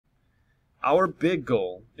our big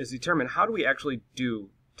goal is to determine how do we actually do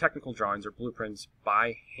technical drawings or blueprints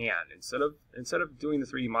by hand instead of doing the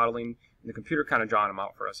 3D modeling and the computer kind of drawing them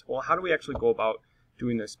out for us. Well, how do we actually go about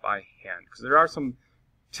doing this by hand? Because there are some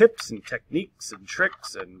tips and techniques and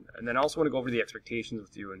tricks, and then I also want to go over the expectations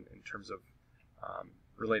with you in terms of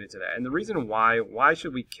related to that. And the reason why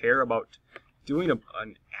should we care about doing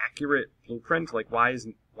an accurate blueprint? Like why is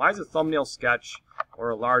a thumbnail sketch or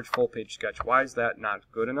a large full-page sketch, why is that not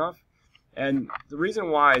good enough? And the reason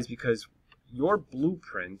why is because your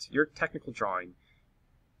blueprint, your technical drawing,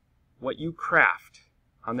 what you craft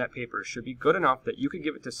on that paper should be good enough that you could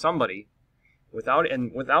give it to somebody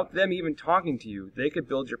without them even talking to you. They could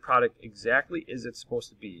build your product exactly as it's supposed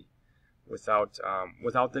to be without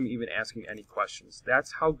them even asking any questions.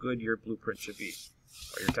 That's how good your blueprint should be,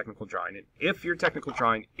 or your technical drawing. And if your technical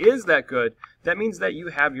drawing is that good, that means that you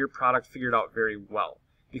have your product figured out very well.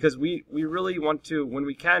 Because we really want to, when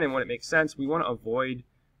we can and when it makes sense, we want to avoid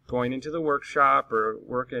going into the workshop or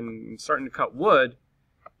starting to cut wood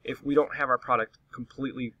if we don't have our product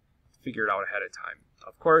completely figured out ahead of time.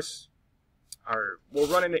 Of course, we'll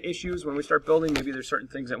run into issues when we start building. Maybe there's certain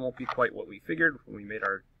things that won't be quite what we figured when we made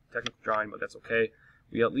our technical drawing, but that's okay.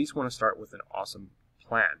 We at least want to start with an awesome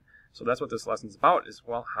plan. So that's what this lesson is about, is,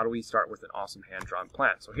 well, how do we start with an awesome hand-drawn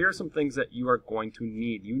plan? So here are some things that you are going to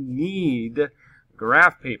need. You need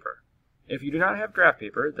graph paper. If you do not have graph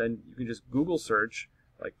paper, then you can just Google search,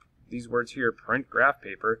 like these words here, print graph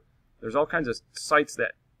paper. There's all kinds of sites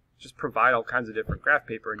that just provide all kinds of different graph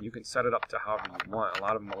paper, and you can set it up to however you want. A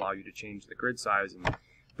lot of them allow you to change the grid size.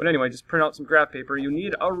 But anyway, just print out some graph paper. You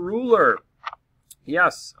need a ruler.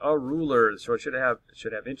 Yes, a ruler. So it should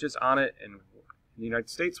have inches on it. And in the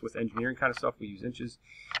United States, with engineering kind of stuff, we use inches.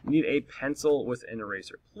 You need a pencil with an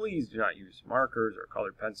eraser. Please do not use markers or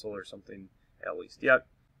colored pencil or something, at least yet.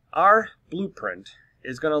 Our blueprint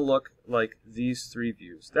is going to look like these 3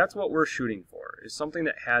 views. That's what we're shooting for, is something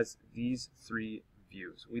that has these 3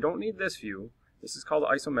 views. We don't need this view. This is called the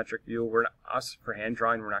isometric view. Us, for hand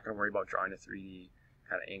drawing, we're not going to worry about drawing a 3D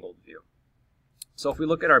kind of angled view. So if we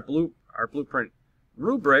look at our blueprint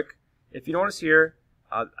rubric, if you notice here,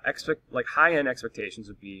 high-end expectations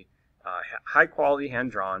would be high quality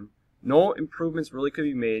hand drawn. No improvements really could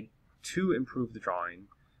be made to improve the drawing.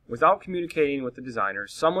 Without communicating with the designer,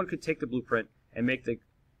 someone could take the blueprint and make the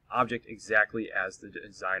object exactly as the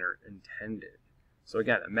designer intended. So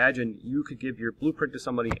again, imagine you could give your blueprint to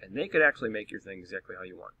somebody and they could actually make your thing exactly how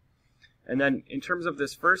you want. And then in terms of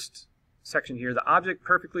this first section here, the object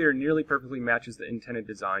perfectly or nearly perfectly matches the intended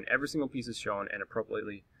design. Every single piece is shown and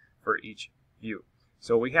appropriately for each view.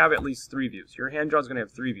 So we have at least 3 views. Your hand draw is going to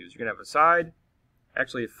have 3 views. You're going to have a side,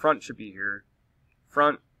 actually front should be here,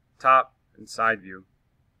 front, top, and side view.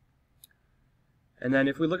 And then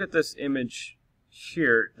if we look at this image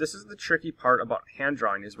here, this is the tricky part about hand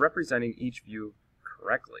drawing, is representing each view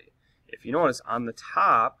correctly. If you notice, on the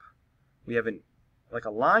top, we have like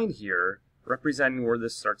a line here representing where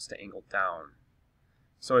this starts to angle down.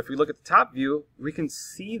 So if we look at the top view, we can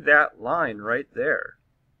see that line right there.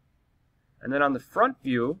 And then on the front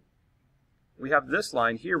view, we have this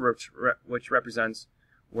line here which represents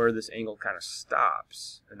where this angle kind of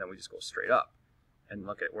stops. And then we just go straight up and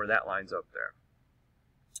look at where that lines up there.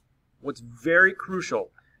 What's very crucial,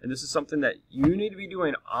 and this is something that you need to be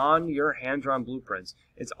doing on your hand-drawn blueprints,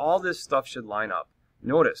 is all this stuff should line up.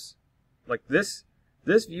 Notice, like this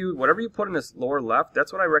view, whatever you put in this lower left,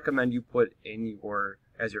 that's what I recommend you put in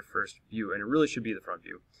as your first view, and it really should be the front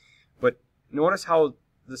view. But notice how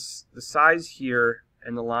the size here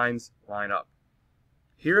and the lines line up.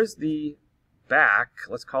 Here's the back.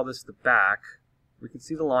 Let's call this the back. We can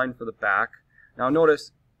see the line for the back. Now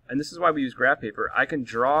notice, and this is why we use graph paper, I can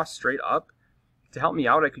draw straight up. To help me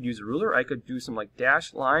out, I could use a ruler. I could do some like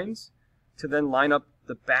dashed lines to then line up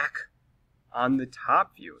the back on the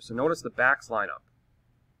top view. So notice the backs line up.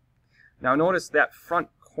 Now notice that front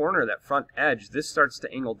corner, that front edge, this starts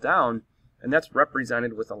to angle down, and that's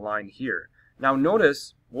represented with a line here. Now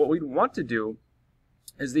notice what we'd want to do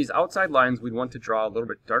is these outside lines we'd want to draw a little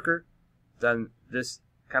bit darker than this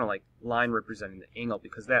kind of like line representing the angle,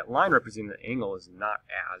 because that line representing the angle is not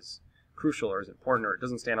as crucial or as important, or it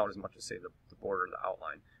doesn't stand out as much as, say, the border or the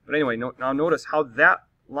outline. But anyway, now notice how that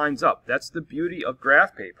lines up. That's the beauty of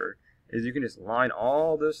graph paper, is you can just line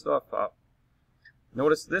all this stuff up.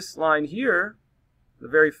 Notice this line here, the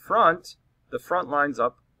very front, the front lines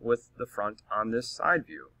up with the front on this side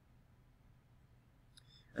view.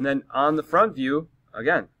 And then on the front view,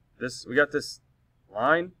 again, we got this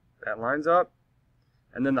line that lines up,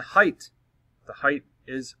 and then the height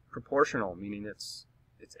is proportional, meaning it's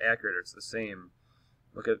accurate, it's the same.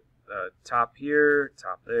 Look at top here,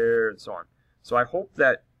 top there, and so on. So I hope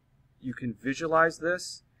that you can visualize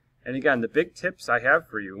this. And again, the big tips I have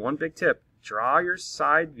for you, one big tip, draw your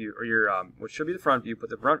side view, or your, what should be the front view, put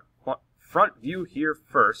the front view here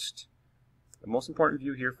first, the most important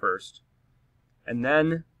view here first, and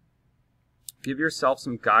then give yourself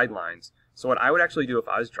some guidelines. So what I would actually do if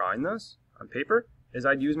I was drawing this on paper is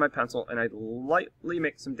I'd use my pencil and I'd lightly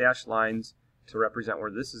make some dashed lines to represent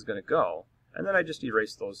where this is going to go, and then I just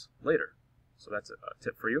erase those later. So that's a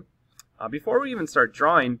tip for you. Before we even start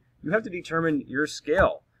drawing, you have to determine your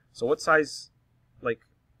scale. So what size, like,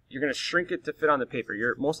 you're going to shrink it to fit on the paper.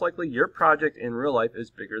 Most likely your project in real life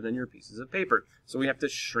is bigger than your pieces of paper, so we have to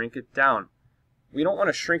shrink it down. We don't want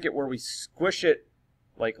to shrink it where we squish it,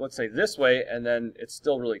 like, let's say this way, and then it's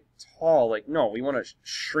still really tall. Like, no, we want to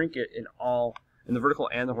shrink it in the vertical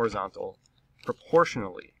and the horizontal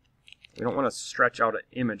proportionally. We don't want to stretch out an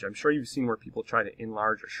image. I'm sure you've seen where people try to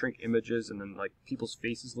enlarge or shrink images and then like people's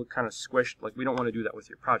faces look kind of squished. Like, we don't want to do that with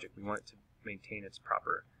your project. We want it to maintain its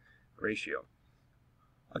proper ratio.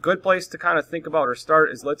 A good place to kind of think about or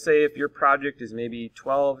start is, let's say if your project is maybe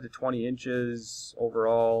 12 to 20 inches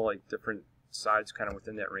overall, like different sides kind of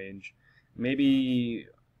within that range. Maybe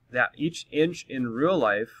that each inch in real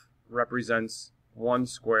life represents 1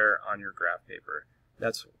 square on your graph paper.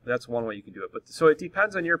 That's one way you can do it. But so it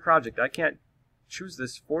depends on your project. I can't choose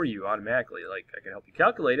this for you automatically. Like, I can help you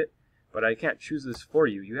calculate it, but I can't choose this for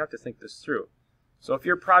you. You have to think this through. So if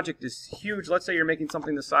your project is huge, let's say you're making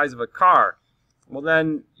something the size of a car, well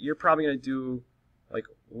then you're probably going to do like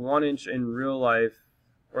 1 inch in real life,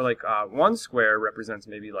 or like 1 square represents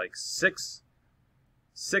maybe like 6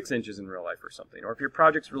 inches in real life or something. Or if your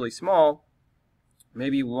project's really small,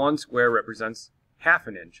 maybe 1 square represents ½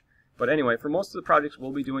 an inch. But anyway, for most of the projects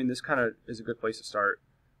we'll be doing, this kind of is a good place to start,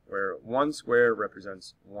 where 1 square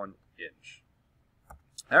represents 1 inch.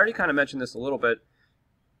 I already kind of mentioned this a little bit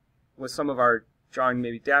with some of our drawing,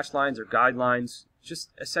 maybe dash lines or guidelines.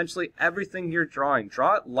 Just essentially everything you're drawing,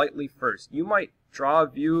 draw it lightly first. You might draw a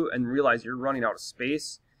view and realize you're running out of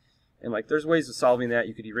space, and like there's ways of solving that.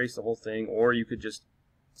 You could erase the whole thing, or you could just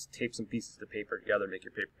tape some pieces of paper together, make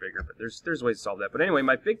your paper bigger. But there's ways to solve that. But anyway,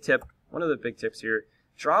 my big tip, one of the big tips here,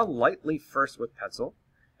 draw lightly first with pencil,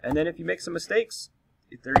 and then if you make some mistakes,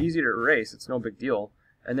 they're easy to erase. It's no big deal.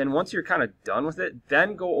 And then once you're kind of done with it,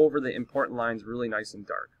 then go over the important lines really nice and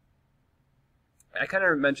dark. I kind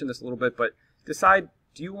of mentioned this a little bit, but decide,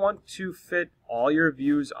 do you want to fit all your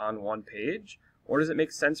views on one page, or does it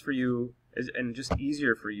make sense for you and just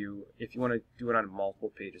easier for you if you want to do it on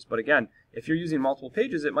multiple pages? But again, if you're using multiple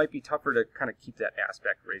pages, it might be tougher to kind of keep that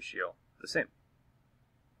aspect ratio the same.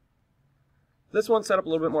 This one's set up a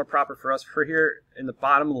little bit more proper for us. For here in the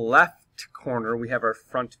bottom left corner, we have our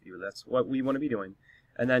front view. That's what we want to be doing.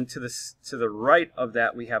 And then to the right of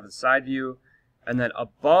that, we have the side view. And then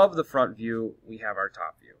above the front view, we have our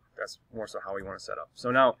top view. That's more so how we want to set up. So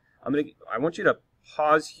now I want you to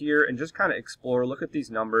pause here and just kind of explore, look at these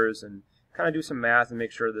numbers, and kind of do some math and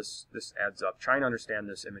make sure this adds up. Try and understand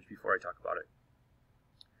this image before I talk about it.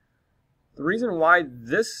 The reason why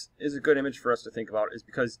this is a good image for us to think about is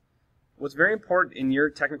because what's very important in your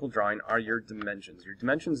technical drawing are your dimensions. Your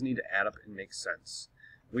dimensions need to add up and make sense.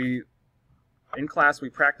 In class, we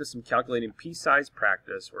practice some calculating piece size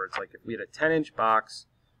practice, where it's like if we had a 10-inch box,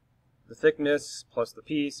 the thickness plus the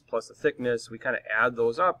piece plus the thickness, we kind of add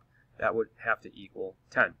those up, that would have to equal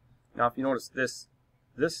 10. Now if you notice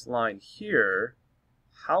this line here,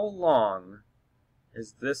 how long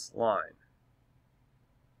is this line?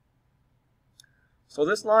 So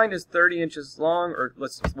this line is 30 inches long, or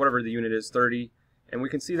whatever the unit is, 30, and we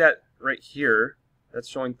can see that right here, that's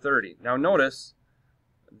showing 30. Now notice,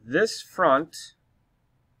 this front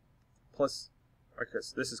plus, I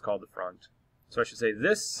guess this is called the front, so I should say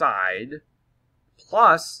this side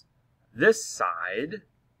plus this side,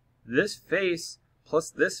 this face plus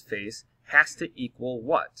this face has to equal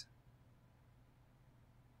what?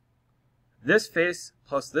 This face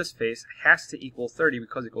plus this face has to equal 30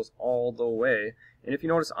 because it goes all the way. And if you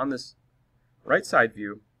notice on this right side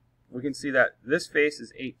view, we can see that this face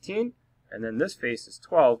is 18 and then this face is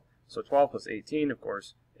 12. So 12 plus 18, of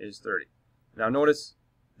course, is 30. Now notice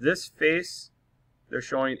this face, they're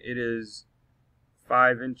showing it is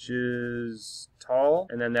 5 inches tall,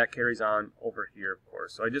 and then that carries on over here, of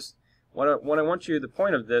course. So the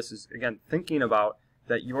point of this is, again, thinking about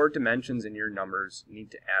that your dimensions and your numbers need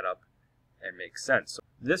to add up and make sense. So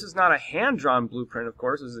this is not a hand-drawn blueprint, of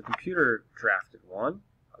course. This is a computer-drafted one.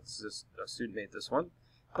 A student made this one.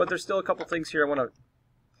 But there's still a couple things here I want to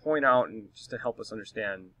point out, and just to help us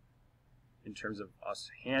understand in terms of us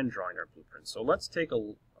hand-drawing our blueprints. So let's take a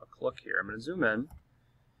look here. I'm going to zoom in.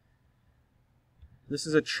 This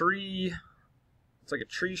is a tree. It's like a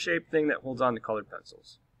tree-shaped thing that holds on to colored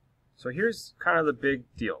pencils. So here's kind of the big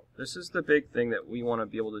deal. This is the big thing that we want to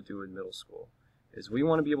be able to do in middle school, is we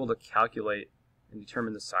want to be able to calculate and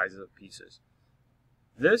determine the sizes of pieces.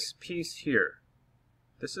 This piece here,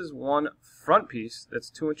 this is one front piece that's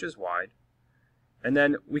 2 inches wide, and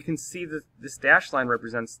then we can see that this dashed line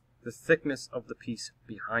represents the thickness of the piece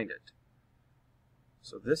behind it.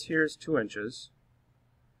 So this here is 2 inches.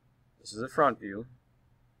 This is a front view.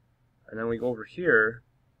 And then we go over here,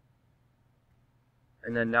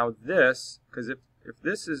 and then now this, because if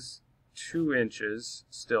this is 2 inches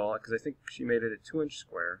still, because I think she made it a 2-inch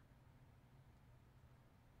square,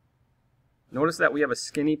 notice that we have a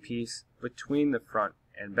skinny piece between the front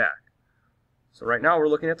and back. So right now we're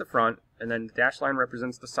looking at the front, and then the dashed line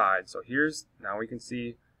represents the side. So now we can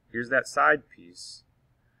see, here's that side piece.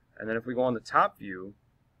 And then if we go on the top view,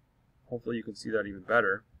 hopefully you can see that even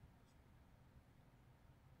better.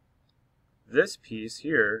 This piece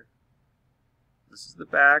here, this is the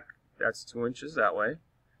back, that's 2 inches that way.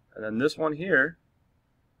 And then this one here,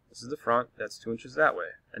 this is the front, that's 2 inches that way.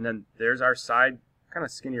 And then there's our side, kind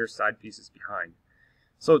of skinnier side pieces behind.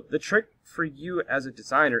 So the trick for you as a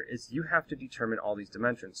designer is you have to determine all these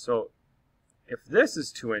dimensions. So if this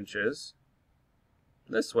is 2 inches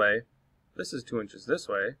this way, this is 2 inches this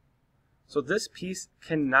way, so this piece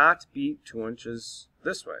cannot be 2 inches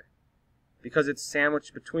this way, because it's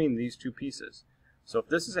sandwiched between these two pieces. So if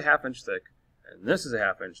this is a 1/2 inch thick and this is a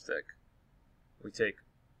 1/2 inch thick, we take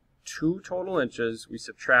 2 total inches, we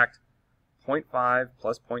subtract 0.5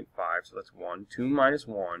 plus 0.5, so that's 1. 2 minus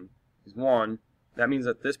 1 is 1. That means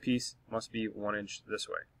that this piece must be 1 inch this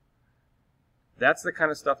way. That's the kind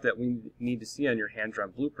of stuff that we need to see on your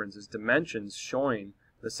hand-drawn blueprints, is dimensions showing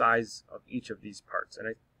the size of each of these parts. And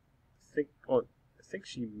I think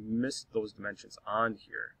she missed those dimensions on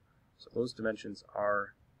here. So those dimensions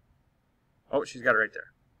are, oh, she's got it right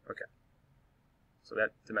there. Okay. So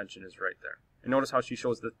that dimension is right there. And notice how she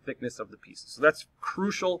shows the thickness of the pieces. So that's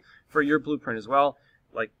crucial for your blueprint as well.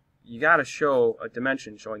 Like, you got to show a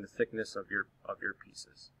dimension showing the thickness of your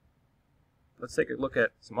pieces. Let's take a look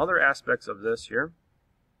at some other aspects of this here.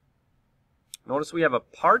 Notice we have a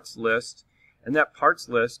parts list, and that parts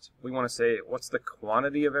list, we want to say what's the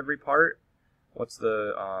quantity of every part, what's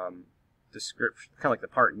the description, kind of like the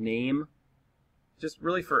part name. Just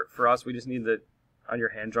really for us, we just need the, on your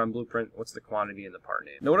hand-drawn blueprint, what's the quantity in the part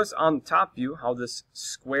name. Notice on the top view how this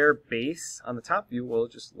square base on the top view, well,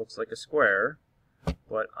 it just looks like a square,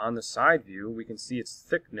 but on the side view we can see its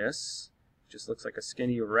thickness. It just looks like a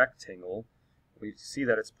skinny rectangle. We see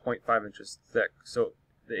that it's 0.5 inches thick. So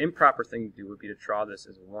the improper thing to do would be to draw this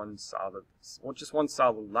as one solid, well, just one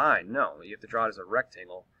solid line. No, you have to draw it as a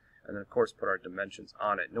rectangle, and then of course put our dimensions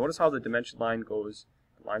on it. Notice how the dimension line goes,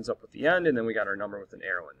 lines up with the end, and then we got our number with an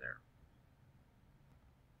arrow in there.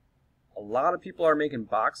 A lot of people are making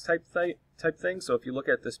box type things. So if you look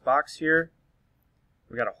at this box here,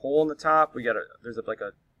 we got a hole in the top. There's like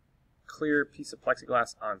a clear piece of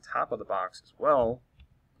plexiglass on top of the box as well.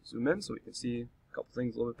 Zoom in so we can see a couple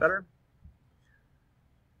things a little bit better.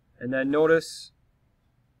 And then notice,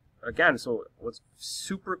 again, so what's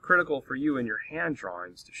super critical for you in your hand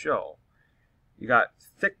drawings to show, you got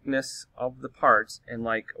thickness of the parts, and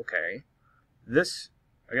like, okay, this,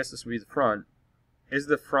 I guess this would be the front. Is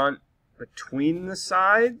the front between the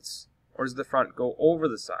sides, or does the front go over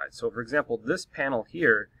the sides? So for example, this panel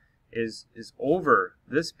here is over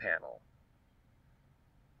this panel.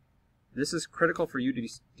 This is critical for you to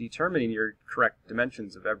be determining your correct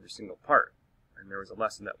dimensions of every single part. And there was a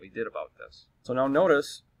lesson that we did about this. So now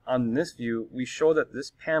notice on this view, we show that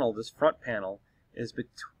this panel, this front panel, is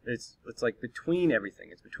it's like between everything.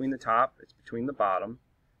 It's between the top, it's between the bottom,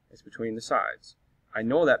 it's between the sides. I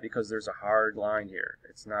know that because there's a hard line here.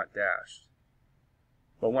 It's not dashed.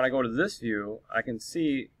 But when I go to this view, I can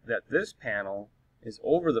see that this panel is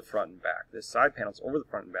over the front and back. This side panel is over the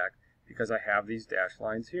front and back because I have these dashed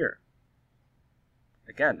lines here.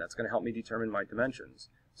 Again, that's going to help me determine my dimensions.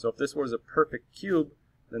 So if this was a perfect cube,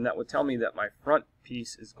 then that would tell me that my front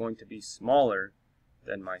piece is going to be smaller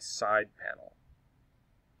than my side panel.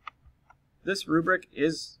 This rubric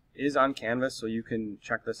is on Canvas, so you can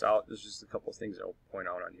check this out. There's just a couple things I'll point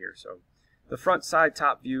out on here. So the front, side,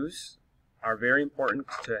 top views are very important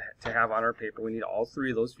to have on our paper. We need all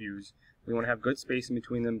three of those views. We want to have good spacing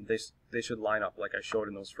between them. They should line up like I showed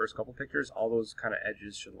in those first couple pictures. All those kind of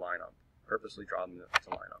edges should line up. Purposely draw them to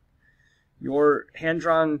line up. Your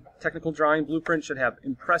hand-drawn technical drawing blueprint should have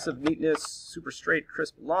impressive neatness, super straight,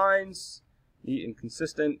 crisp lines, neat and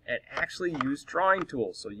consistent, and actually use drawing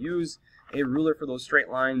tools. So use a ruler for those straight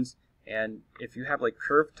lines, and if you have like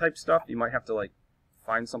curved type stuff, you might have to like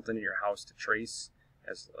find something in your house to trace,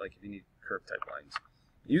 as like if you need curve type lines.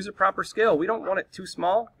 Use a proper scale. We don't want it too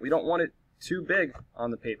small. We don't want it too big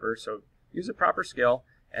on the paper. So use a proper scale,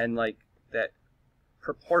 and like that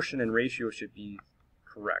proportion and ratio should be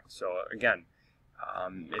correct. So again,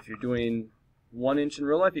 if you're doing 1 inch in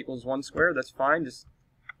real life equals 1 square, that's fine. Just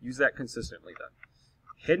use that consistently then.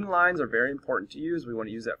 Hidden lines are very important to use. We want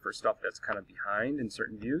to use that for stuff that's kind of behind in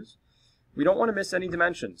certain views. We don't want to miss any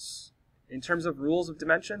dimensions. In terms of rules of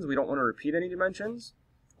dimensions, we don't want to repeat any dimensions,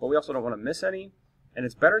 but we also don't want to miss any. And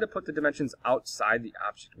it's better to put the dimensions outside the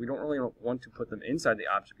object. We don't really want to put them inside the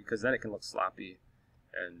object because then it can look sloppy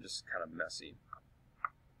and just kind of messy.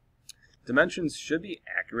 Dimensions should be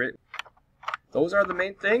accurate. Those are the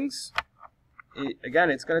main things. Again,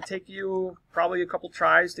 it's going to take you probably a couple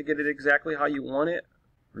tries to get it exactly how you want it.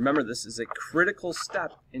 Remember, this is a critical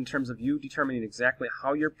step in terms of you determining exactly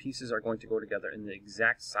how your pieces are going to go together and the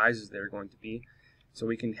exact sizes they're going to be, so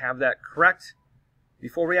we can have that correct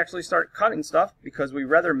before we actually start cutting stuff, because we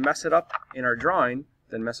rather mess it up in our drawing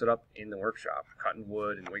than mess it up in the workshop, cutting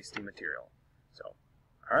wood and wasting material. So,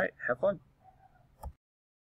 all right, have fun.